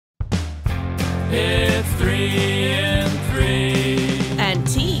It's 3 and 3. And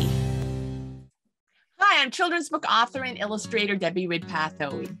T. Hi, I'm children's book author and illustrator Debbie Ridpath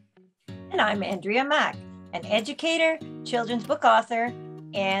Ohi. And I'm Andrea Mack, an educator, children's book author,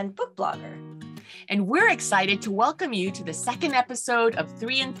 and book blogger. And we're excited to welcome you to the second episode of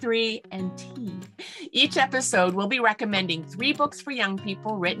 3 and 3 and T. Each episode, we'll be recommending 3 books for young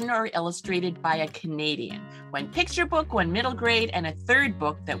people written or illustrated by a Canadian, 1 picture book, 1 middle grade, and a 3rd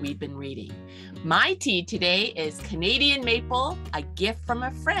book that we've been reading. My tea today is Canadian Maple, A Gift from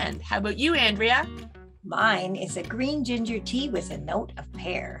a Friend. How about you, Andrea? Mine is a green ginger tea with a note of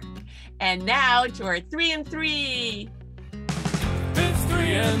pear. And now to our 3 and 3. It's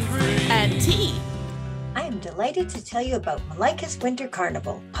 3 and 3. And T. I am delighted to tell you about MALAIKA'S Winter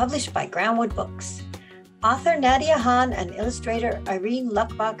Carnival, published by Groundwood Books. Author Nadia Hohn and illustrator Irene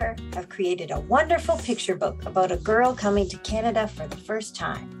Luxbacher have created a wonderful picture book about a girl coming to Canada for the first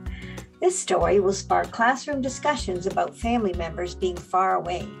time. This story will spark classroom discussions about family members being far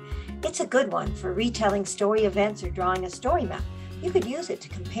away. It's a good one for retelling story events or drawing a story map. You could use it to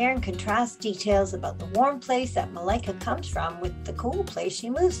compare and contrast details about the warm place that Malaika comes from with the cool place she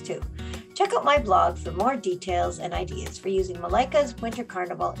moves to. Check out my blog for more details and ideas for using MALAIKA'S Winter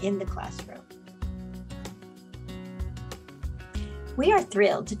Carnival in the classroom. We are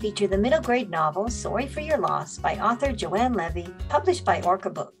thrilled to feature the middle grade novel Sorry for Your Loss by author Joanne Levy, published by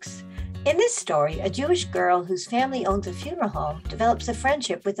Orca Books. In this story, a Jewish girl whose family owns a funeral home develops a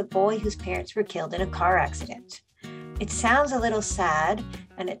friendship with a boy whose parents were killed in a car accident. It sounds a little sad,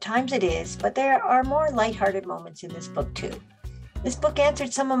 and at times it is, but there are more lighthearted moments in this book too. This book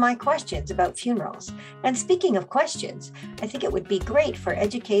answered some of my questions about funerals. And speaking of questions, I think it would be great for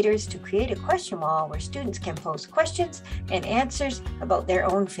educators to create a question wall where students can pose questions and answers about their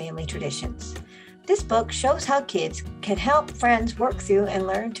own family traditions. This book shows how kids can help friends work through and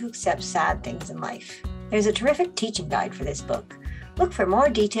learn to accept sad things in life. There's a terrific teaching guide for this book. Look for more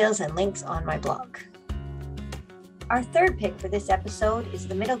details and links on my blog. Our 3rd pick for this episode is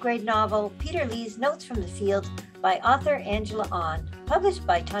the middle grade novel Peter Lee's Notes from the Field by author Angela Ahn, published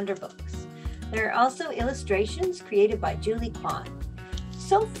by Tundra Books. There are also illustrations created by Kwon.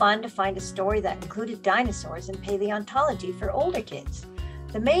 So fun to find a story that included dinosaurs and paleontology for older kids.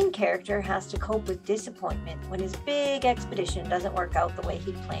 The main character has to cope with disappointment when his big expedition doesn't work out the way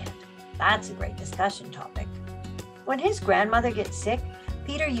he planned. That's a great discussion topic. When his grandmother gets sick,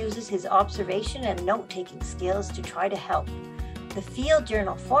 Peter uses his observation and note-taking skills to try to help. The field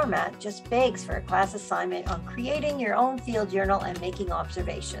journal format just begs for a class assignment on creating your own field journal and making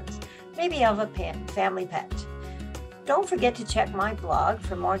observations, maybe of a family pet. Don't forget to check my blog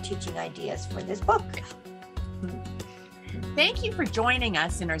for more teaching ideas for this book. Thank you for joining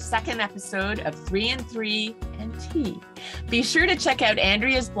us in our 2nd episode of 3 and 3 and T. Be sure to check out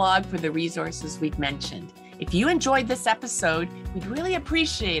Andrea's blog for the resources we've mentioned. If you enjoyed this episode, we'd really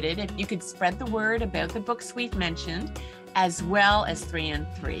appreciate it if you could spread the word about the books we've mentioned, as well as 3 and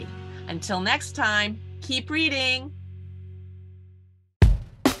 3. Until next time, keep reading.